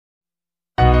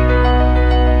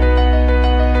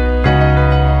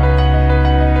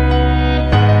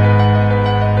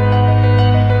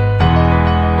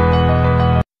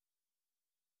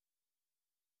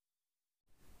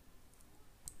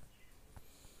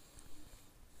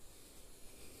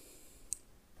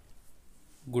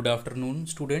Good afternoon,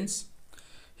 students.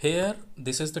 Here,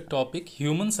 this is the topic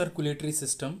human circulatory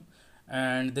system,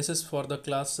 and this is for the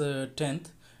class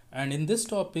 10th. And in this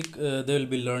topic, they will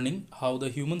be learning how the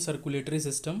human circulatory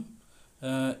system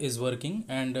is working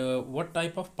and what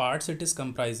type of parts it is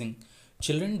comprising.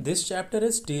 Children, this chapter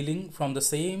is dealing from the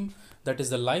same, that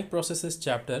is the life processes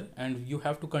chapter, and you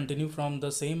have to continue from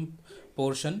the same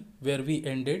portion where we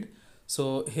ended.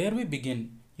 So here we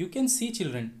begin. You can see,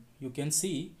 children, you can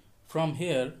see from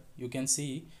here, you can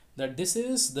see that this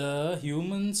is the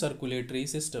human circulatory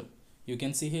system. You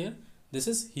can see here, this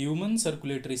is human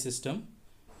circulatory system.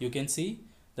 You can see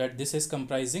that this is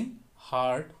comprising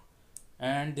heart,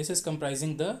 and this is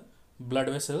comprising the blood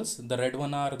vessels. The red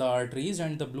one are the arteries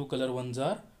and the blue color ones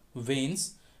are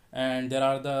veins, and there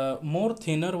are the more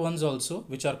thinner ones also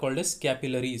which are called as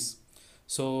capillaries.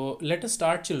 So let us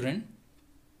start, children.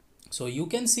 So you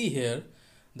can see here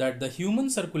that the human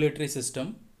circulatory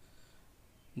system,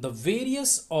 the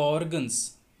various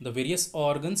organs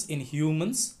in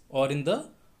humans or in the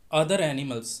other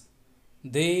animals,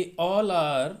 they all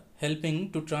are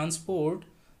helping to transport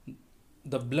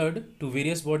the blood to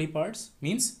various body parts.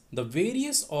 Means the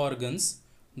various organs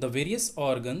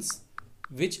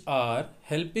which are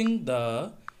helping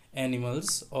the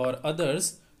animals or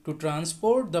others to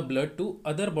transport the blood to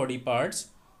other body parts.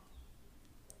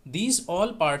 These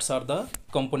all parts are the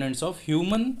components of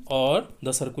human or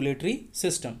the circulatory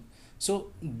system.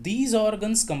 So these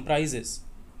organs comprises.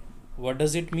 What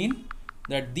does it mean?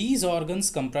 That these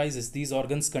organs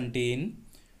contain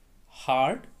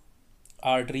heart,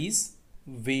 arteries,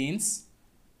 veins,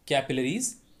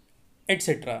 capillaries,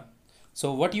 etc.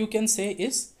 So what you can say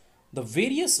is the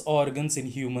various organs in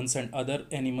humans and other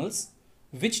animals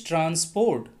which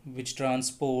transport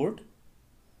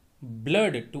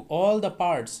blood to all the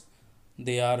parts,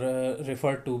 they are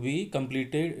referred to be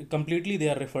completely they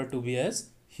are referred to be as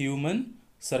human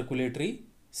circulatory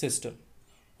system.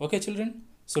 Okay, children.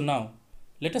 So now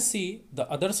let us see the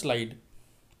other slide.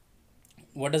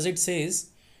 What does it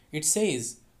says? It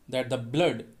says that the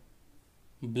blood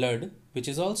which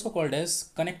is also called as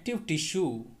connective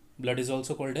tissue,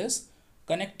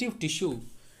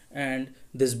 and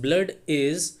this blood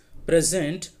is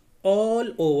present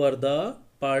all over the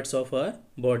parts of our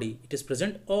body. It is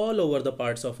present all over the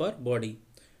parts of our body,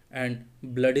 and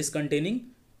blood is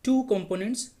containing two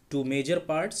components, two major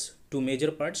components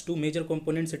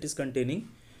it is containing.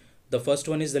 The first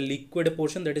one is the liquid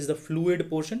portion, that is the fluid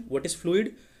portion. What is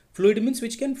fluid? Fluid means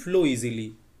which can flow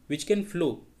easily,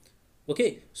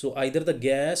 okay. So either the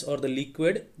gas or the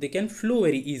liquid, they can flow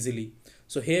very easily.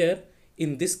 So here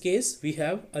in this case we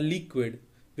have a liquid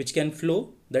which can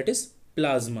flow, that is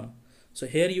plasma. So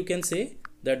here you can say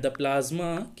that the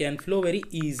plasma can flow very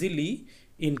easily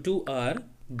into our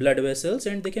blood vessels,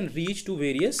 and they can reach to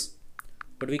various,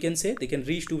 they can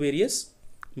reach to various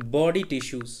body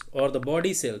tissues or the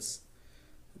body cells.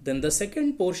 Then the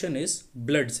second portion is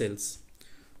blood cells.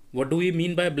 What do we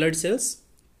mean by blood cells?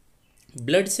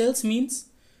 Blood cells means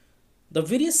the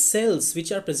various cells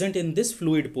which are present in this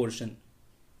fluid portion.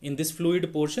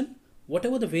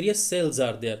 Whatever the various cells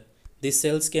are there, these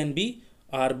cells can be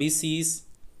RBCs,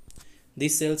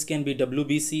 these cells can be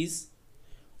WBCs,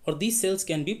 or these cells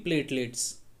can be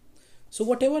platelets. So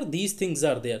whatever these things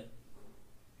are there,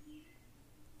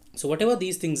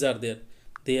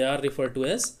 they are referred to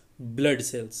as blood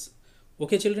cells.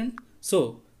 Okay, children.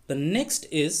 So the next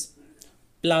is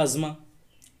plasma.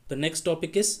 The next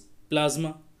topic is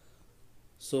plasma.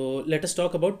 So let us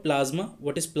talk about plasma.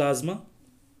 What is plasma?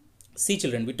 See,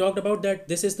 children, we talked about that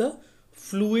this is the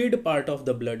fluid part of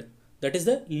the blood, that is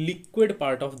the liquid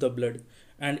part of the blood,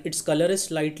 and its color is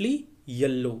slightly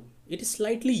yellow. It is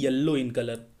slightly yellow in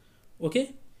color.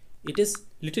 Okay, it is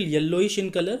little yellowish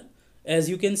in color. As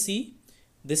you can see,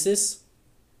 this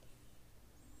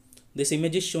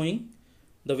image is showing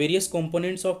the various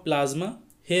components of plasma.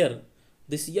 Here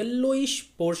this yellowish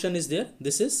portion is there,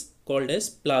 this is called as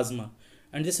plasma,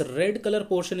 and this red color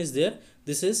portion is there,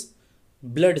 this is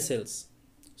blood cells.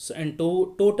 So and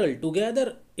total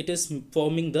together it is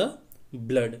forming the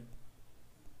blood.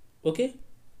 Okay,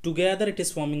 together it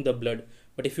is forming the blood.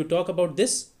 But if you talk about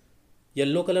this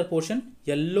yellow color portion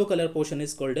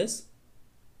is called as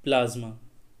plasma.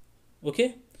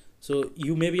 Okay, so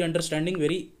you may be understanding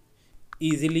very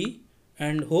easily,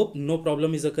 and hope no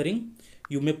problem is occurring.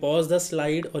 You may pause the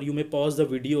slide or you may pause the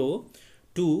video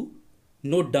to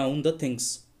note down the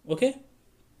things. Okay,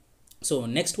 so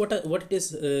next what it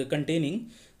is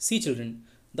containing. See, children,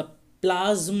 the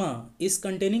plasma is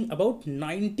containing about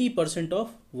 90%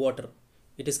 of water.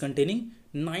 It is containing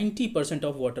 90%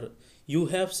 of water. You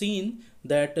have seen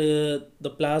that the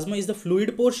plasma is the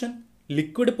fluid portion,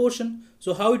 liquid portion.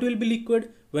 So how it will be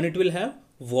liquid? When it will have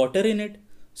water in it.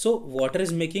 So water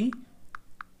is making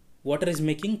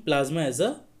plasma as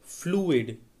a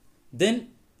fluid. Then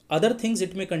other things,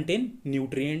 it may contain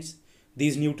nutrients.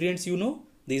 These nutrients,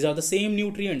 these are the same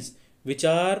nutrients which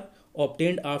are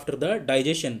obtained after the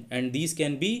digestion, and these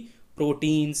can be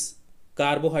proteins,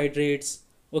 carbohydrates.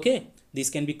 Okay, these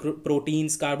can be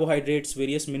proteins, carbohydrates,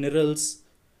 various minerals.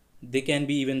 They can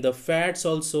be even the fats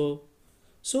also.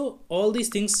 So all these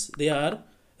things, they are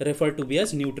referred to be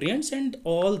as nutrients, and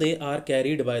all they are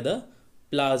carried by the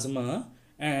plasma.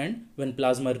 And when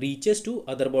plasma reaches to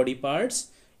other body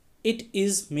parts, it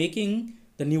is making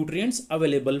the nutrients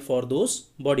available for those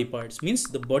body parts. Means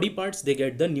the body parts, they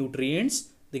get the nutrients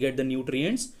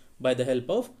by the help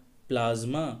of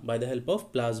plasma,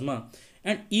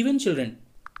 And even children,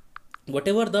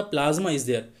 whatever the plasma is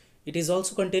there, it is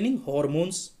also containing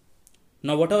hormones.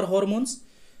 Now what are hormones?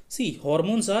 See,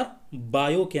 hormones are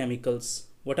biochemicals.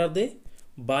 What are they?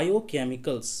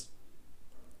 Biochemicals.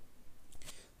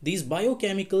 These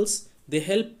biochemicals, they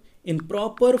help in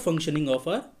proper functioning of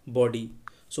our body.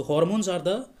 So hormones are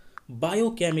the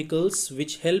biochemicals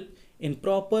which help in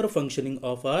proper functioning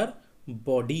of our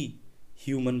body,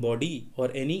 human body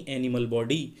or any animal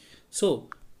body. So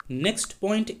next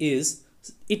point is,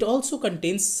 it also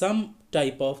contains some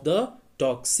type of the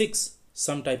toxics,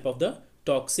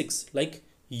 like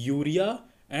urea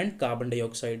and carbon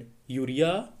dioxide. You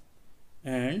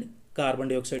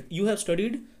have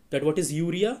studied that what is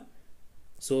urea,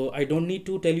 so I don't need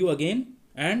to tell you again.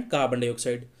 And carbon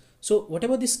dioxide. So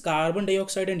whatever this carbon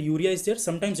dioxide and urea is there,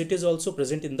 sometimes it is also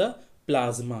present in the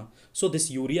plasma. So this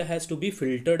urea has to be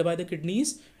filtered by the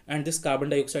kidneys, and this carbon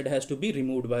dioxide has to be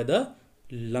removed by the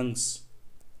lungs.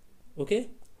 Okay,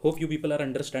 hope you people are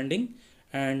understanding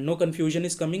and no confusion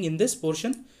is coming in this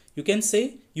portion. You can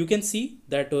see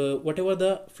that whatever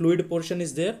the fluid portion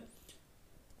is there,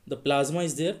 the plasma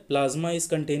is there. Plasma is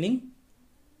containing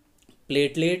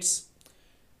platelets.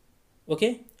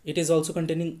 Okay, it is also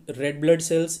containing red blood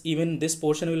cells. Even this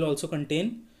portion will also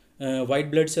contain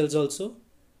white blood cells also.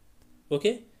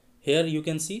 Okay, here you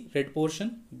can see red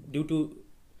portion due to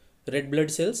red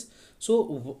blood cells.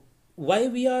 So why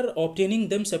we are obtaining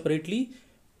them separately?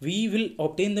 We will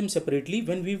obtain them separately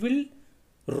when we will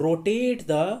rotate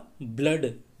the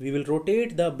blood. We will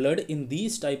rotate the blood in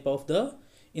these type of the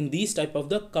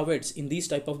cuvettes, in these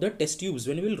type of the test tubes.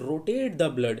 When we will rotate the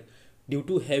blood, due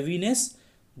to heaviness,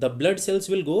 the blood cells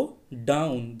will go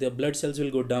down.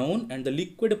 And the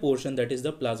liquid portion, that is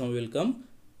the plasma, will come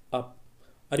up.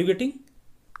 Are you getting?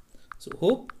 So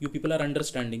hope you people are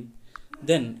understanding.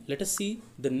 Then let us see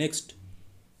the next.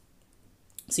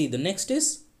 See, the next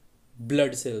is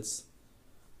blood cells.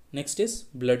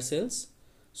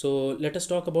 So let us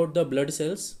talk about the blood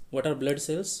cells. What are blood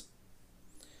cells?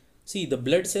 See, the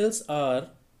blood cells are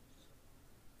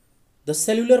the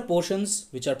cellular portions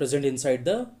which are present inside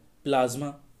the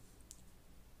plasma.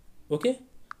 Okay,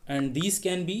 and these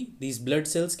blood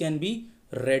cells can be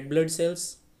red blood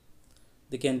cells,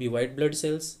 they can be white blood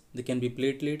cells, they can be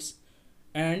platelets,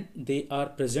 and they are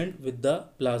present with the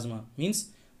plasma.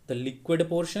 Means the liquid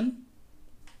portion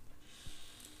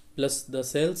plus the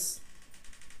cells,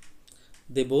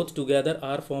 they both together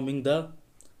are forming the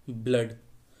blood.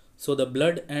 So the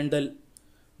blood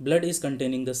is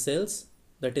containing the cells,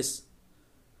 that is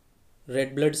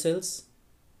red blood cells,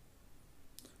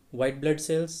 white blood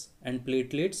cells and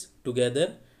platelets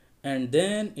together, and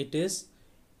then it is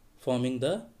forming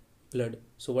the blood.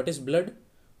 So what is blood?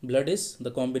 Blood is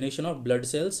the combination of blood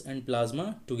cells and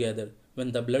plasma together.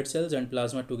 When the blood cells and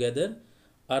plasma together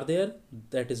are there,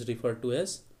 that is referred to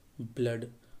as blood.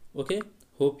 Okay,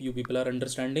 hope you people are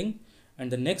understanding.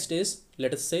 And the next is,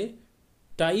 let us say,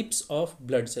 types of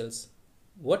blood cells.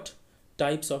 What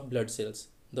types of blood cells?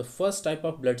 The first type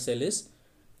of blood cell is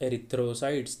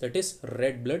erythrocytes, that is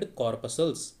red blood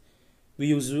corpuscles. We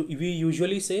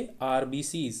usually say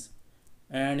RBCs,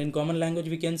 and in common language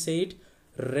we can say it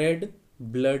red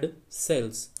blood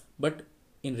cells, but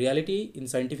in reality, in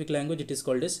scientific language, it is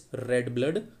called as red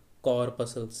blood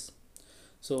corpuscles.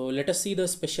 So let us see the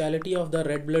speciality of the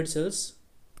red blood cells.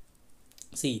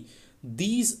 See,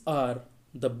 these are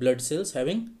the blood cells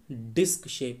having disc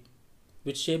shape.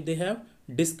 Which shape they have?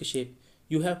 Disc shape.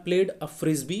 You have played a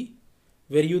frisbee,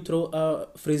 where you throw a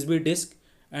frisbee disc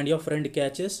and your friend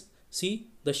catches. See,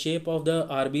 the shape of the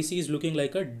RBC is looking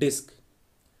like a disc.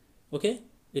 Okay,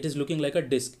 it is looking like a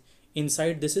disc.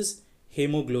 Inside this is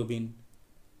hemoglobin.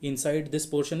 Inside this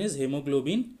portion is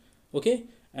hemoglobin. Okay,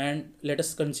 and let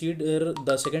us consider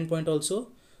the second point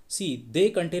also. See,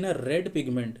 they contain a red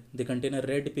pigment. They contain a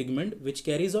red pigment which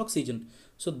carries oxygen.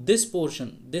 So this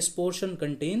portion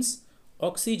contains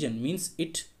oxygen, means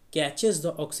it catches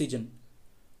the oxygen.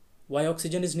 Why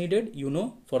oxygen is needed? You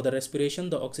know, for the respiration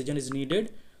the oxygen is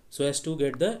needed so as to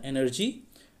get the energy.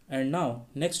 And now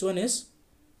next one is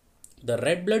the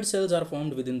red blood cells are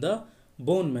formed within the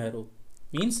bone marrow.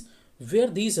 Means where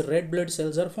these red blood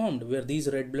cells are formed,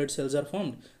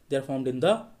 they are formed in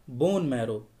the bone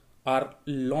marrow. Our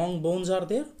long bones are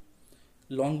there,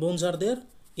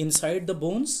 inside the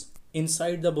bones,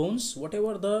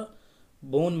 whatever the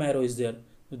bone marrow is there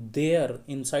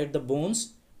inside the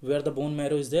bones, where the bone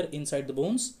marrow is there inside the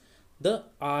bones, the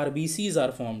RBCs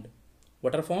are formed.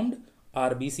 What are formed?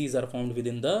 RBCs are formed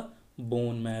within the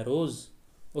bone marrows.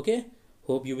 Okay,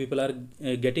 hope you people are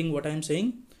getting what I am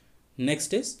saying.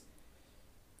 Next is,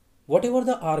 whatever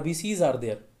the RBCs are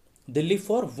there, they live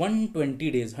for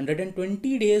 120 days.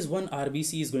 120 days one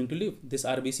RBC is going to live. This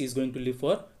RBC is going to live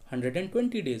for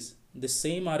 120 days. The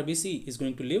same RBC is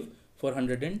going to live for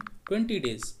 120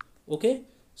 days. Okay,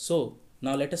 so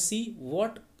now let us see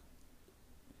what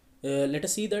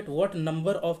what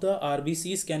number of the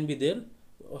RBCs can be there.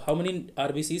 How many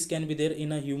RBCs can be there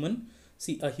in a human?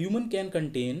 See, a human can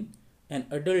contain, an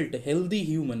adult healthy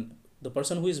human, the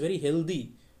person who is very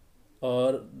healthy,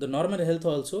 or the normal health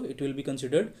also it will be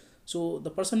considered. So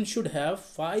the person should have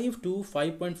 5 to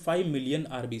 5.5 million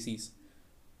RBCs.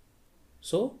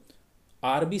 So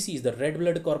RBCs, the red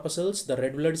blood corpuscles, the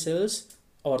red blood cells,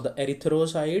 or the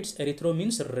erythrocytes. Erythro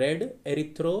means red,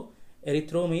 erythro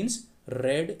means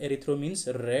red,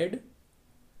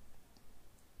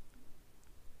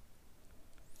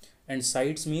 and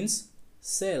cytes means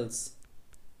cells.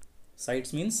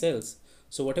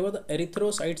 So whatever the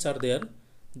erythrocytes are there,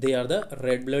 they are the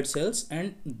red blood cells,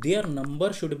 and their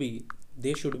number should be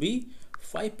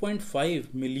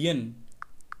 5.5 million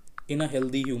in a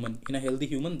healthy human.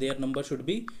 Their number should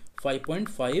be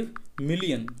 5.5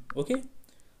 million. Okay,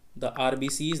 the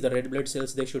RBCs, the red blood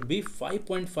cells, they should be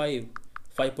 5.5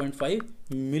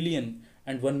 million,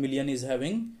 and 1 million is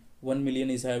having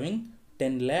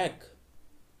 10 lakh.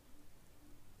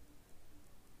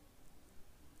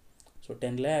 So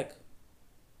 10 lakh.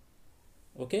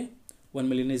 Okay, 1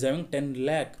 million is having 10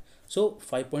 lakh. So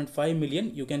 5.5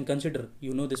 million, you can consider,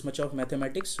 you know this much of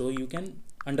mathematics, so you can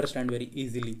understand very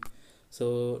easily.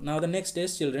 So now the next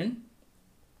is, children,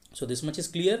 so this much is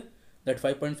clear that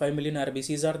 5.5 million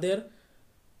RBCs are there.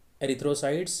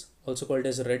 Erythrocytes, also called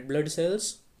as red blood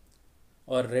cells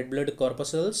or red blood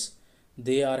corpuscles,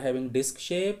 they are having disc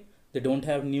shape. They don't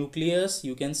have nucleus.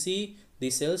 You can see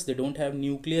these cells, they don't have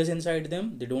nucleus inside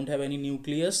them. They don't have any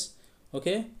nucleus.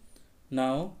 Okay,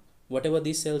 now whatever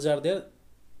these cells are there,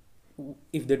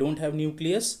 if they don't have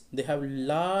nucleus, they have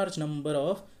large amount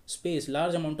of space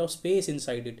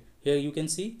inside it. Here you can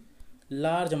see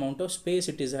large amount of space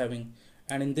it is having,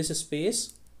 and in this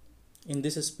space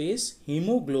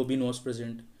hemoglobin was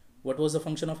present. What was the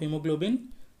function of hemoglobin?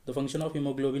 The function of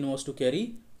hemoglobin was to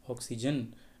carry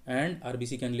oxygen, and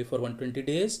RBC can live for 120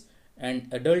 days,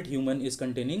 and adult human is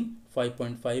containing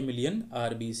 5.5 million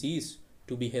RBCs.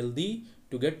 To be healthy,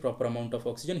 to get proper amount of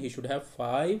oxygen, he should have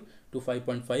 5 to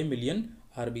 5.5 million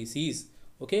RBCs.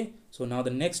 Okay, so now the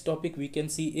next topic we can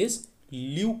see is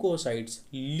leukocytes.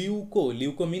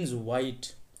 Leuko means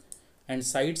white, and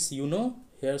cytes, you know,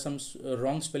 here some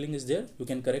wrong spelling is there, you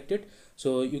can correct it.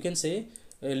 So you can say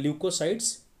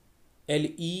leukocytes,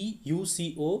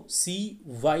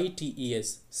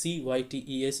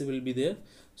 Leucocytes will be there.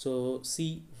 So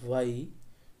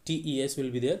CYTES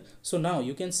will be there. So now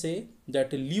you can say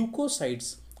that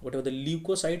leukocytes, whatever the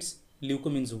leukocytes,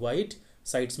 leuco means white,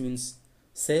 cytes means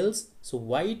cells. So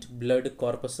white blood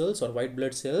corpuscles or white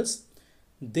blood cells,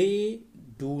 they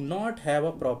do not have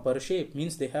a proper shape,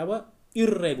 means they have a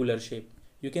irregular shape.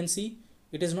 You can see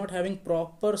it is not having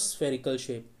proper spherical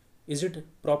shape. Is it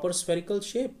proper spherical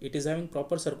shape? It is having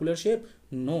proper circular shape?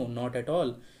 No, not at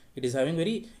all. It is having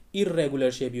very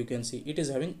irregular shape. You can see it is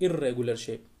having irregular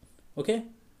shape. Okay,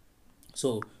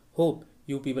 so hope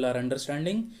you people are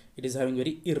understanding. It is having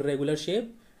very irregular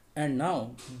shape, and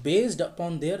now based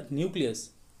upon their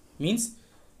nucleus, means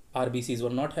RBCs were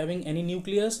not having any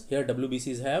nucleus. Here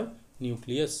WBCs have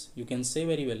nucleus. You can say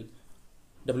very well.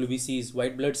 WBCs,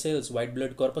 white blood cells, white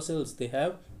blood corpuscles, they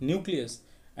have nucleus,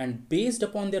 and based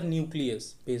upon their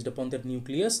nucleus, they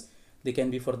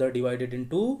can be further divided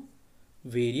into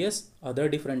various other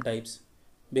different types.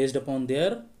 Based upon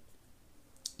their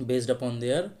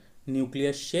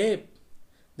nucleus shape,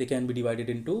 they can be divided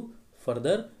into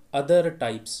further other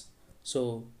types.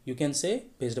 So you can say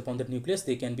based upon the nucleus,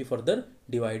 they can be further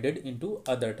divided into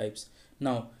other types.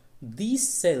 Now these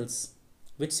cells,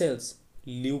 which cells?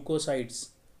 Leukocytes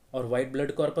or white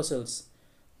blood corpuscles.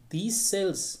 These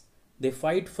cells, they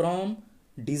fight from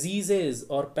diseases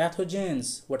or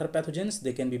pathogens. What are pathogens?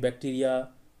 They can be bacteria,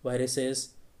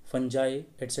 viruses, fungi,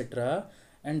 etc.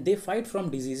 And they fight from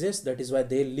diseases. That is why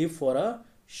they live for a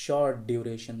short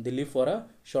duration. They live for a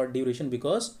short duration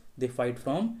because they fight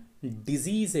from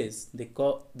diseases.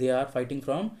 They are fighting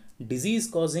from disease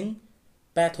causing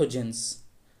pathogens.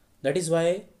 That is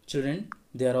why, children,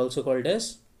 they are also called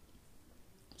as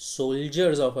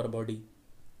soldiers of our body.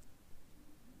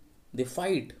 They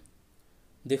fight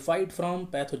from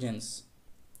pathogens.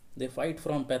 They fight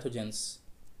from pathogens.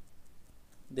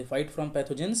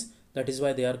 That is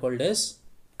why they are called as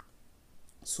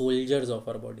soldiers of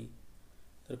our body.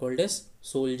 They're called as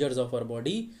soldiers of our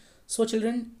body. So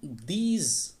children,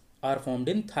 these are formed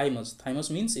in thymus. Thymus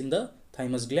means in the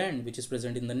thymus gland, which is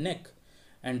present in the neck,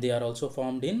 and they are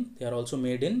also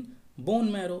made in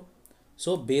bone marrow.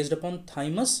 So based upon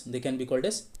thymus, they can be called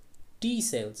as T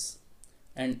cells.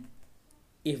 And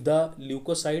if the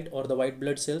leukocyte or the white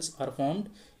blood cells are formed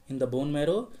in the bone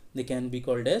marrow, they can be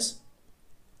called as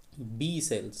B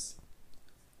cells.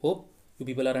 Hope you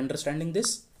people are understanding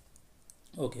this.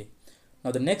 Okay.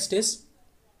 Now the next is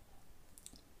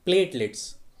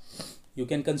platelets. You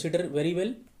can consider very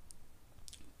well.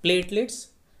 Platelets.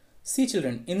 See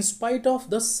children, in spite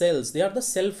of the cells, they are the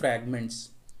cell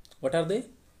fragments. What are they?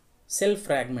 Cell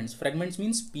fragments. Fragments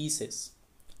means pieces.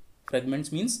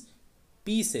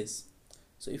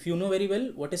 So if you know very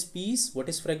well what is piece, what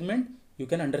is fragment, you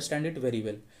can understand it very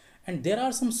well. And there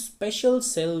are some special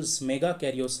cells,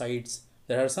 megakaryocytes.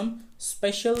 There are some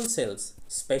special cells.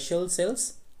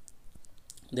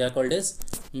 They are called as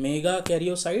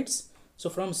megakaryocytes. So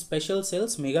from special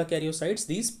cells, megakaryocytes,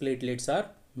 these platelets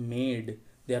are made.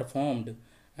 They are formed.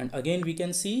 And again we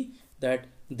can see that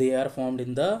they are formed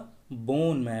in the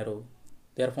bone marrow.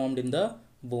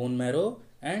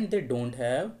 And they don't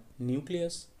have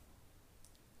nucleus.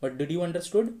 What did you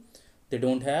understood? They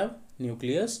don't have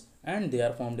nucleus and they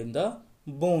are formed in the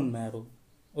bone marrow.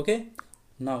 Okay.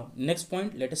 Now next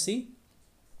point, let us see.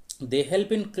 They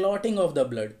help in clotting of the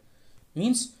blood.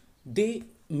 Means they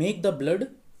make the blood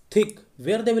thick.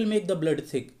 Where they will make the blood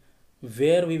thick?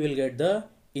 Where we will get the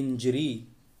injury.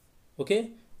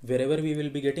 Okay. Wherever we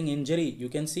will be getting injury, you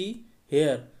can see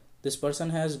here this person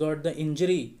has got the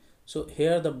injury. So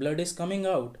here the blood is coming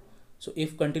out. So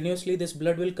if continuously this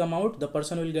blood will come out, the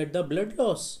person will get the blood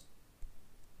loss.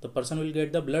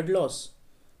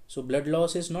 So blood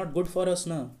loss is not good for us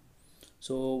now.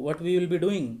 So what we will be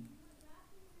doing?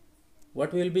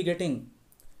 What we will be getting?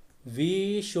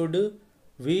 We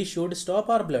should stop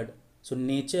our blood. So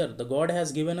nature, the God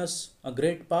has given us a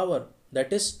great power,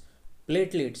 that is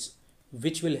platelets,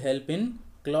 which will help in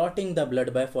clotting the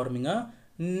blood by forming a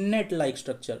net-like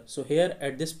structure. So here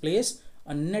at this place,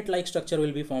 a net-like structure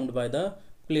will be formed by the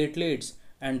platelets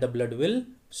and the blood will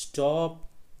stop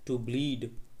to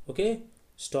bleed. Okay,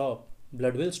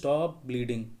 blood will stop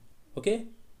bleeding. Okay,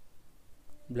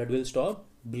 blood will stop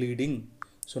bleeding.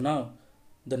 So now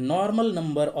the normal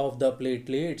number of the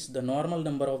platelets,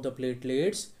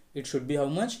 it should be how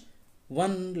much?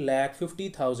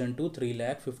 1,50,000 to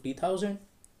 3,50,000.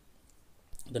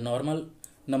 The normal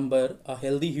number, a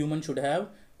healthy human should have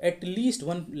at least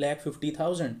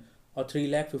 1,50,000 or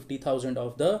 3,50,000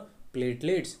 of the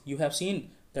platelets. You have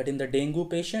seen that in the dengue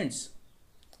patients,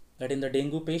 the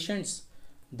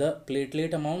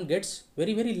platelet amount gets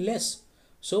very less.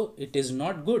 So it is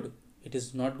not good. It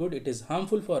is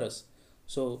harmful for us.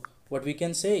 So what we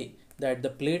can say, that the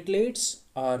platelets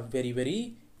are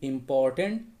very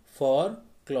important for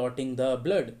clotting the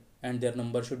blood, and their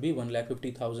number should be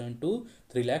 1,50,000 to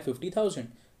 3,50,000.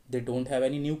 They don't have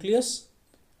any nucleus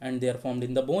and they are formed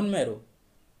in the bone marrow.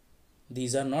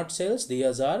 These are not cells,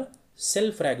 these are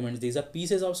cell fragments. These are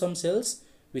pieces of some cells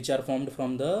which are formed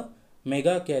from the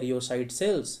megakaryocyte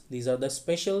cells. These are the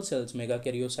special cells,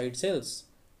 megakaryocyte cells.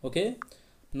 Okay.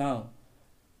 Now,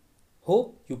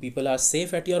 hope you people are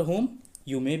safe at your home.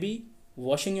 You may be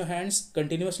washing your hands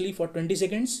continuously for 20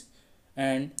 seconds.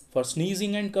 And for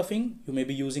sneezing and coughing, you may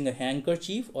be using a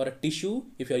handkerchief or a tissue.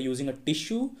 If you are using a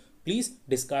tissue, please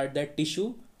discard that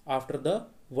tissue after the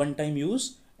one-time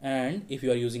use. And if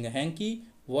you are using a hanky,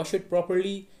 wash it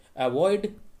properly.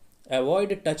 Avoid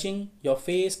touching your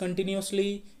face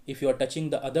continuously. If you are touching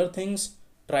the other things,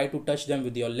 try to touch them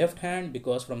with your left hand,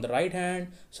 because from the right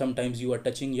hand sometimes you are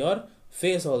touching your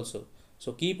face also.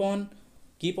 So keep on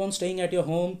staying at your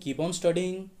home, keep on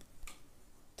studying.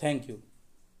 Thank you.